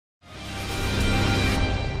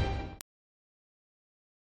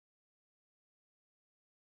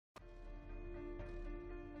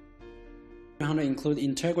AC300 include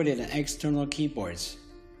integrated and external keyboards,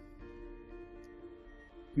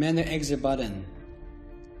 menu exit button,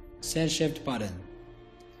 set shift button.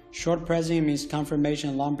 Short pressing means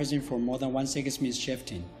confirmation, long pressing for more than 1 second means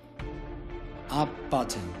shifting. Up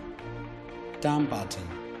button, down button,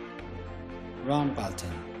 run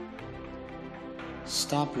button,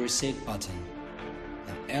 stop reset button,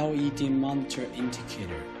 and LED monitor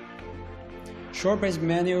indicator. Short press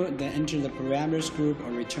menu, then enter the parameters group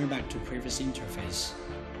or return back to previous interface.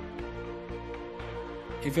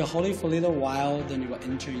 If you hold it for a little while, then you will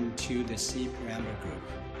enter into the C parameter group.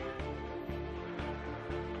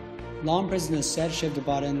 Long pressing the set shift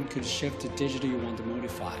button could shift the digit you want to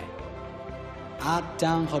modify. Up,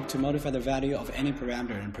 down help to modify the value of any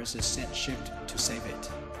parameter and press the set shift to save it.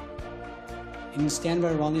 In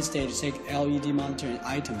standby running state, take LED monitor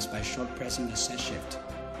items by short pressing the set shift.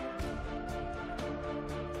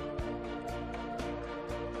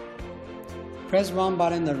 Press run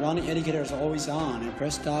button, the running indicator is always on, and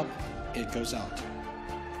press stop, it goes out.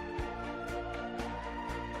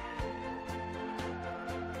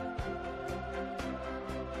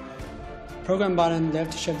 Program button,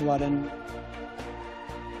 left shift button,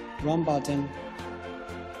 run button,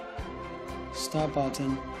 stop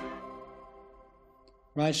button,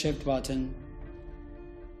 right shift button,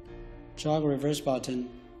 jog reverse button,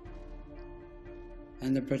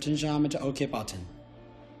 and the potentiometer OK button.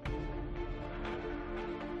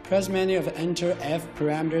 Press menu of enter F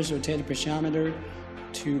parameters, rotate the potentiometer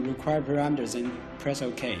to required parameters and press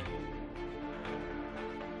OK.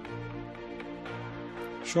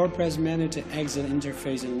 Short press menu to exit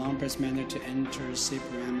interface and long press menu to enter C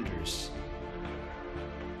parameters.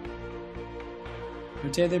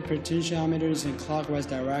 Rotate the potentiometers in clockwise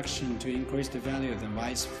direction to increase the value and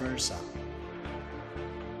vice versa.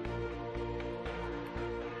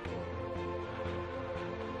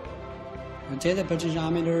 Rotate the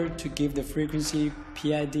potentiometer to give the frequency,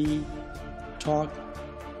 PID, torque,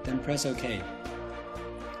 then press OK.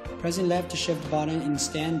 Pressing left shift button in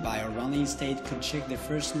standby or running state could check the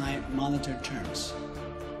first line monitor terms.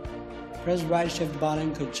 Press right shift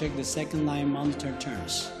button could check the second line monitor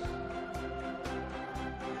terms.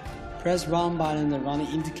 Press run button, the running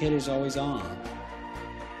indicator is always on.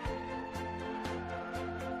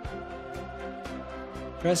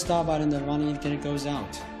 Press stop button, the running indicator goes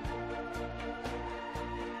out.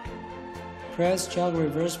 Press jog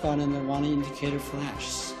reverse button, the running indicator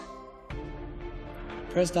flashes.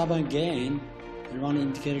 Press stop button again, the running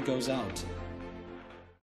indicator goes out.